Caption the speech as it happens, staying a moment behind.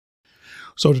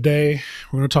So today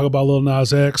we're going to talk about Lil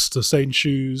Nas X, the Satan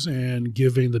Shoes, and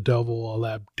giving the devil a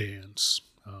lap dance.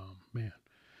 Man,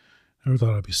 I never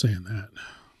thought I'd be saying that.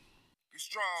 Be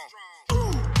strong.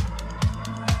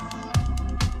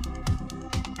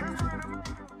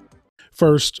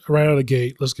 First, right out of the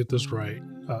gate, let's get this right.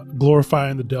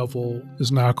 Glorifying the devil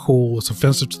is not cool. It's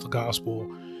offensive to the gospel.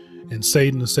 And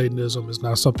Satan and Satanism is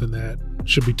not something that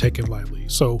should be taken lightly.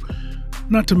 So,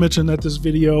 not to mention that this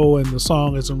video and the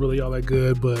song isn't really all that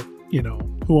good, but, you know,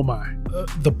 who am I?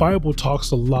 The Bible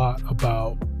talks a lot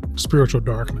about spiritual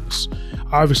darkness.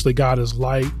 Obviously, God is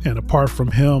light, and apart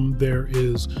from him, there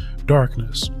is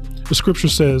darkness. The scripture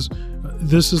says,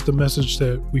 this is the message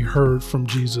that we heard from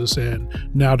Jesus and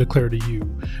now declare to you.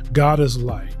 God is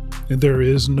light, and there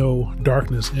is no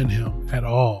darkness in him at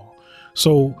all.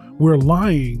 So we're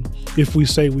lying if we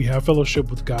say we have fellowship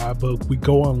with God, but we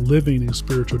go on living in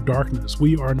spiritual darkness.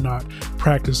 We are not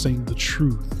practicing the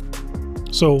truth.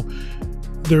 So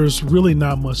there's really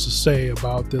not much to say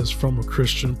about this from a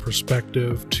Christian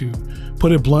perspective. To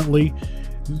put it bluntly,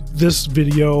 this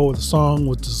video, the song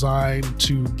was designed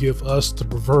to give us the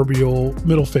proverbial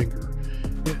middle finger.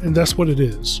 And that's what it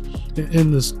is.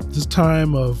 In this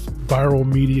time of viral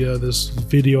media, this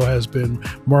video has been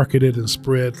marketed and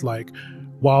spread like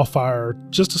wildfire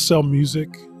just to sell music.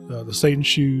 The Satan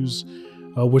Shoes,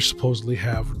 which supposedly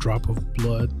have a drop of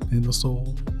blood in the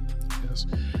soul. Yes.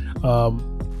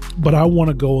 But I want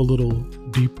to go a little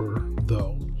deeper,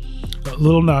 though.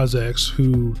 Lil Nas X,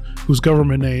 whose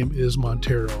government name is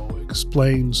Montero,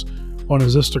 explains on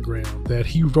his Instagram that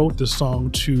he wrote this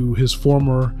song to his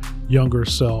former younger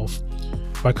self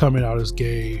by coming out as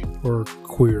gay or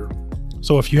queer.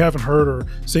 So if you haven't heard or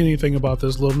seen anything about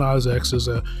this, Lil Nas X is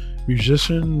a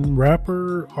musician,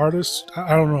 rapper, artist.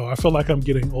 I don't know. I feel like I'm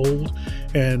getting old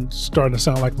and starting to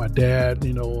sound like my dad.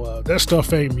 You know, that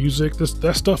stuff ain't music.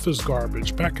 That stuff is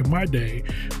garbage. Back in my day,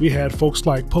 we had folks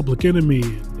like Public Enemy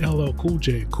and LL Cool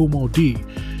J and Kool Moe Dee.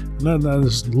 None of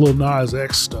this Lil Nas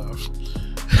X stuff.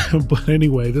 But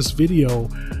anyway, this video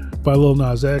by Lil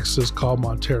Nas X is called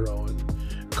Montero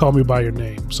and Call Me By Your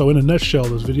Name. So in a nutshell,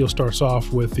 this video starts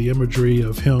off with the imagery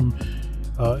of him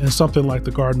in something like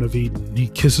the Garden of Eden. He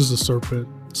kisses a serpent,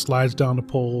 slides down the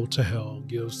pole to hell,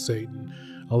 gives Satan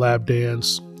a lap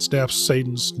dance, stabs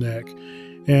Satan's neck,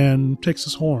 and takes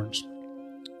his horns.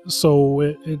 So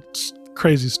it's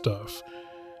crazy stuff.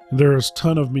 There's a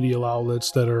ton of media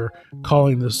outlets that are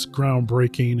calling this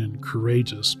groundbreaking and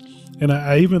courageous. And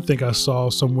I even think I saw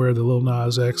somewhere that Lil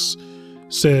Nas X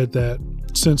said that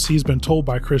since he's been told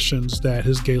by Christians that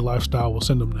his gay lifestyle will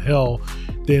send him to hell,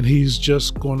 then he's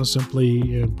just going to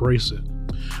simply embrace it.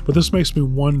 But this makes me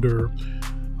wonder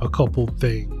a couple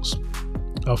things.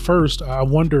 First, I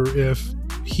wonder if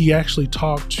he actually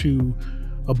talked to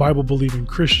a Bible-believing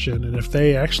Christian and if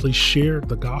they actually shared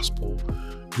the gospel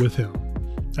with him.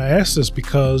 I asked this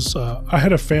because I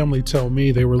had a family tell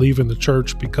me they were leaving the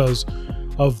church because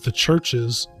of the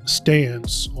church's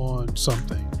stance on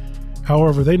something.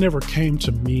 However, they never came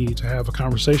to me to have a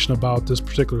conversation about this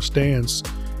particular stance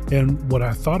and what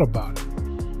I thought about it.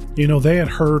 You know, they had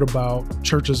heard about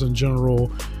churches in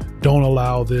general don't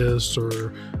allow this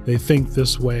or they think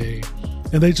this way.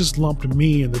 And they just lumped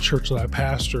me and the church that I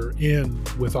pastor in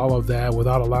with all of that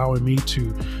without allowing me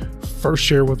to first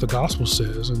share what the gospel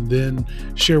says and then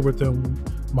share with them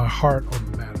my heart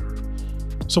on the matter.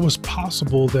 So it's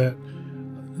possible that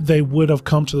they would have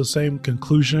come to the same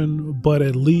conclusion, but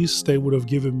at least they would have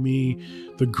given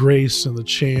me the grace and the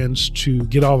chance to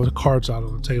get all the cards out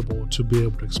on the table to be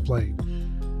able to explain.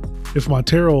 If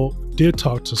Montero did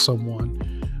talk to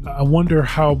someone, I wonder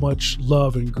how much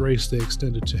love and grace they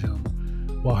extended to him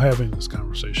while having this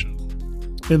conversation.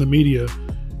 In the media,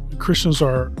 Christians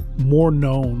are more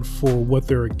known for what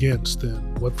they're against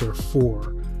than what they're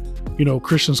for. You know,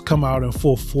 Christians come out in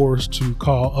full force to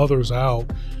call others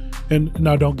out. And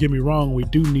now don't get me wrong, we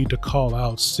do need to call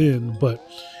out sin, but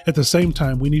at the same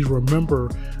time, we need to remember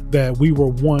that we were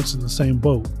once in the same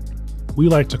boat. We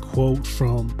like to quote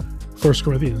from 1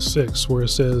 Corinthians 6, where it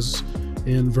says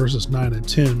in verses 9 and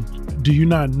 10, "Do you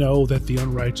not know that the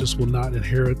unrighteous will not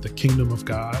inherit the kingdom of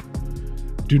God?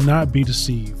 Do not be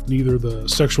deceived, neither the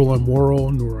sexual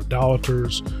immoral, nor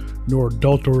idolaters, nor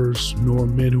adulterers, nor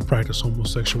men who practice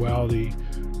homosexuality,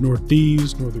 nor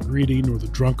thieves, nor the greedy, nor the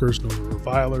drunkards, nor the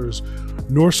revilers,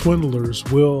 nor swindlers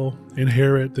will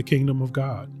inherit the kingdom of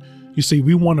God." You see,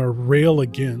 we want to rail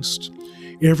against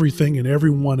everything and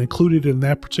everyone included in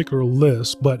that particular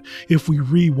list. But if we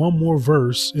read one more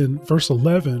verse, in verse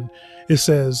 11, it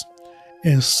says,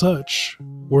 "And such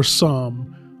were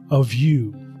some of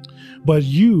you, But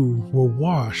you were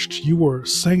washed, you were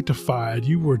sanctified,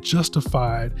 you were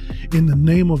justified in the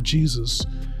name of Jesus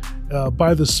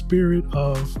by the Spirit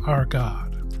of our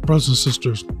God. Brothers and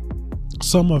sisters,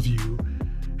 some of you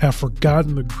have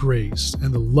forgotten the grace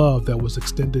and the love that was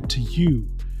extended to you,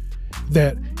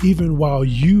 that even while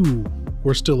you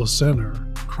were still a sinner,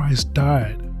 Christ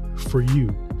died for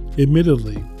you.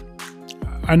 Admittedly,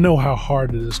 I know how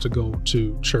hard it is to go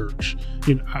to church.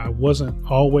 I wasn't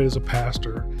always a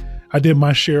pastor. I did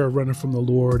my share of running from the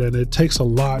Lord, and it takes a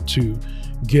lot to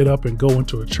get up and go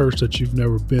into a church that you've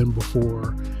never been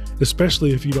before,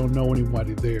 especially if you don't know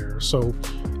anybody there. So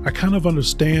I kind of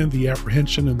understand the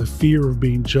apprehension and the fear of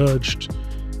being judged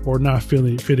or not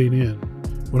fitting in.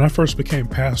 When I first became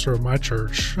pastor of my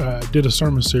church, I did a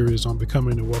sermon series on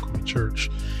becoming a welcoming church,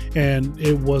 and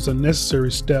it was a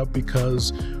necessary step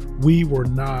because we were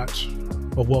not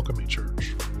a welcoming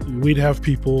church. We'd have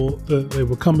people that they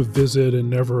would come and visit and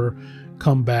never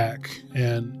come back.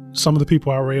 And some of the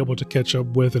people I were able to catch up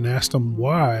with and ask them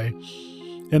why,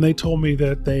 and they told me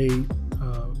that they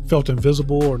felt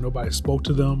invisible, or nobody spoke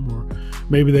to them, or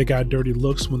maybe they got dirty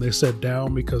looks when they sat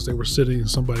down because they were sitting in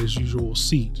somebody's usual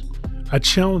seat. I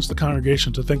challenged the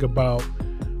congregation to think about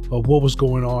what was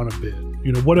going on a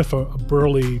bit. What if a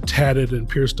burly, tatted, and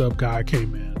pierced up guy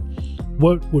came in?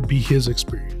 What would be his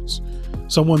experience?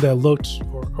 Someone that looked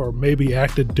or maybe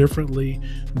acted differently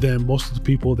than most of the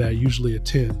people that usually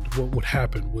attend. What would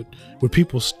happen? Would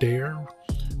people stare?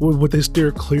 Would they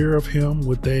steer clear of him?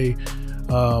 Would they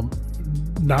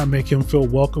not make him feel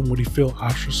welcome? Would he feel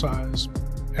ostracized?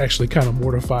 Actually kind of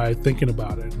mortified thinking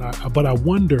about it. But I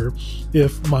wonder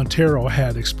if Montero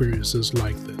had experiences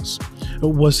like this.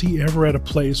 Was he ever at a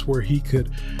place where he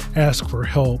could ask for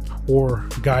help or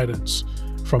guidance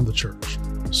from the church?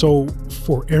 So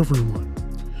for everyone,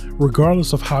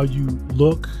 regardless of how you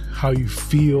look, how you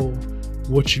feel,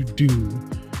 what you do,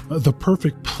 the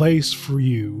perfect place for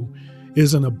you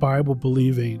is in a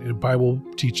Bible-believing and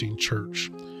Bible-teaching church.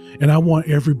 And I want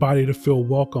everybody to feel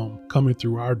welcome coming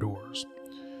through our doors.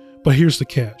 But here's the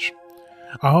catch.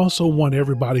 I also want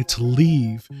everybody to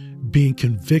leave being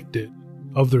convicted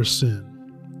of their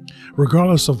sin.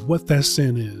 Regardless of what that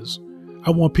sin is,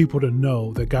 I want people to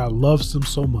know that God loves them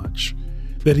so much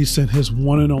that he sent his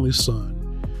one and only Son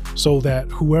so that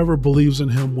whoever believes in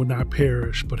him will not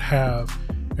perish but have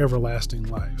everlasting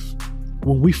life.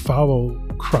 When we follow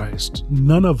Christ,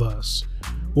 none of us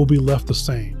will be left the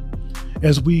same.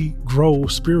 As we grow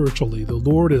spiritually, the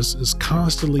Lord is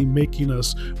constantly making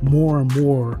us more and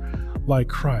more like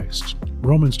Christ.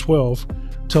 Romans 12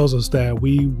 tells us that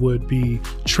we would be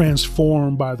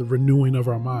transformed by the renewing of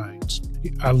our minds.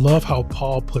 I love how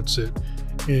Paul puts it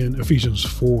in Ephesians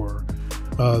 4,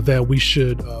 that we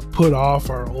should put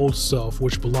off our old self,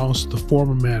 which belongs to the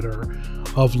former matter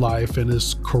of life and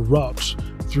is corrupt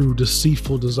through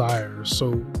deceitful desires.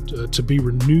 So to be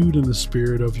renewed in the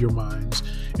spirit of your minds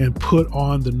and put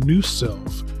on the new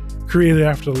self, created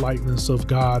after the likeness of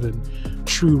God in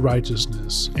true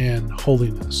righteousness and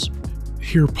holiness.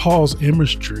 Here, Paul's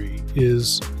imagery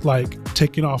is like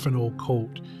taking off an old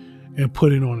coat and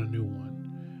putting on a new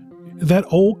one. That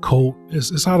old coat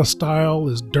is out of style,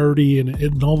 is dirty, and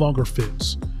it no longer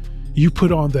fits. You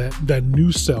put on that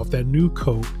new self, that new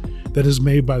coat that is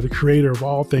made by the creator of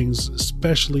all things,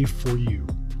 especially for you.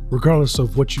 Regardless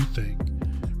of what you think,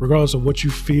 regardless of what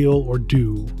you feel or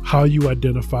do, how you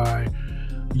identify,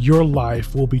 your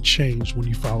life will be changed when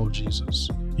you follow Jesus.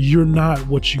 You're not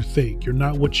what you think. You're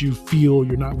not what you feel.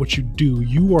 You're not what you do.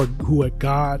 You are who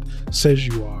God says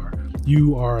you are.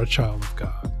 You are a child of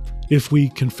God. If we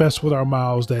confess with our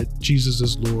mouths that Jesus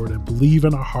is Lord and believe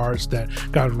in our hearts that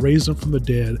God raised him from the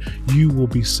dead, you will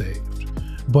be saved.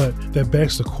 But that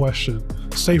begs the question,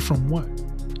 saved from what?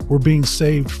 We're being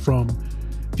saved from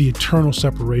the eternal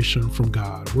separation from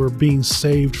God. We're being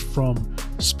saved from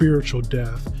spiritual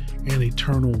death and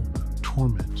eternal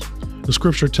torment. The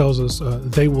scripture tells us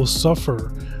they will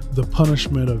suffer the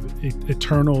punishment of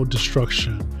eternal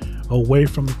destruction away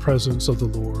from the presence of the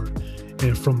Lord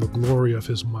and from the glory of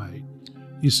his might.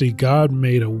 You see, God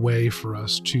made a way for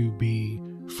us to be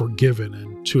forgiven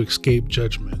and to escape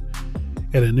judgment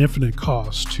at an infinite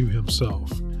cost to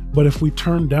himself. But if we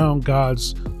turn down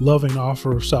God's loving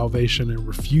offer of salvation and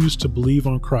refuse to believe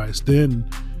on Christ, then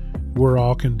we're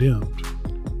all condemned.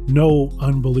 No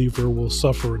unbeliever will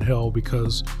suffer in hell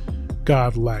because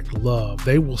God lacked love.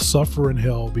 They will suffer in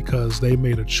hell because they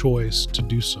made a choice to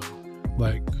do so,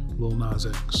 like Lil Nas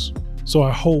X. So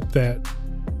I hope that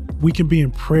we can be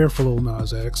in prayer for Lil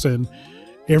Nas X and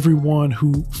everyone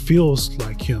who feels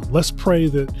like him. Let's pray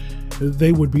that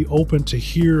they would be open to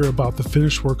hear about the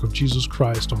finished work of Jesus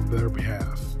Christ on their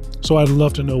behalf. So I'd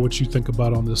love to know what you think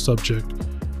about on this subject,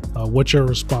 what your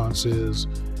response is,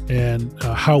 and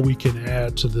how we can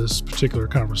add to this particular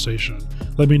conversation.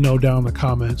 Let me know down in the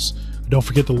comments. Don't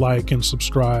forget to like and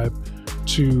subscribe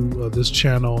to this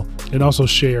channel, and also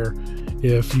share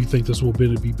if you think this will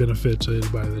be benefit to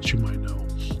anybody that you might know.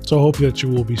 So I hope that you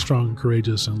will be strong and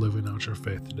courageous in living out your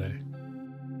faith today.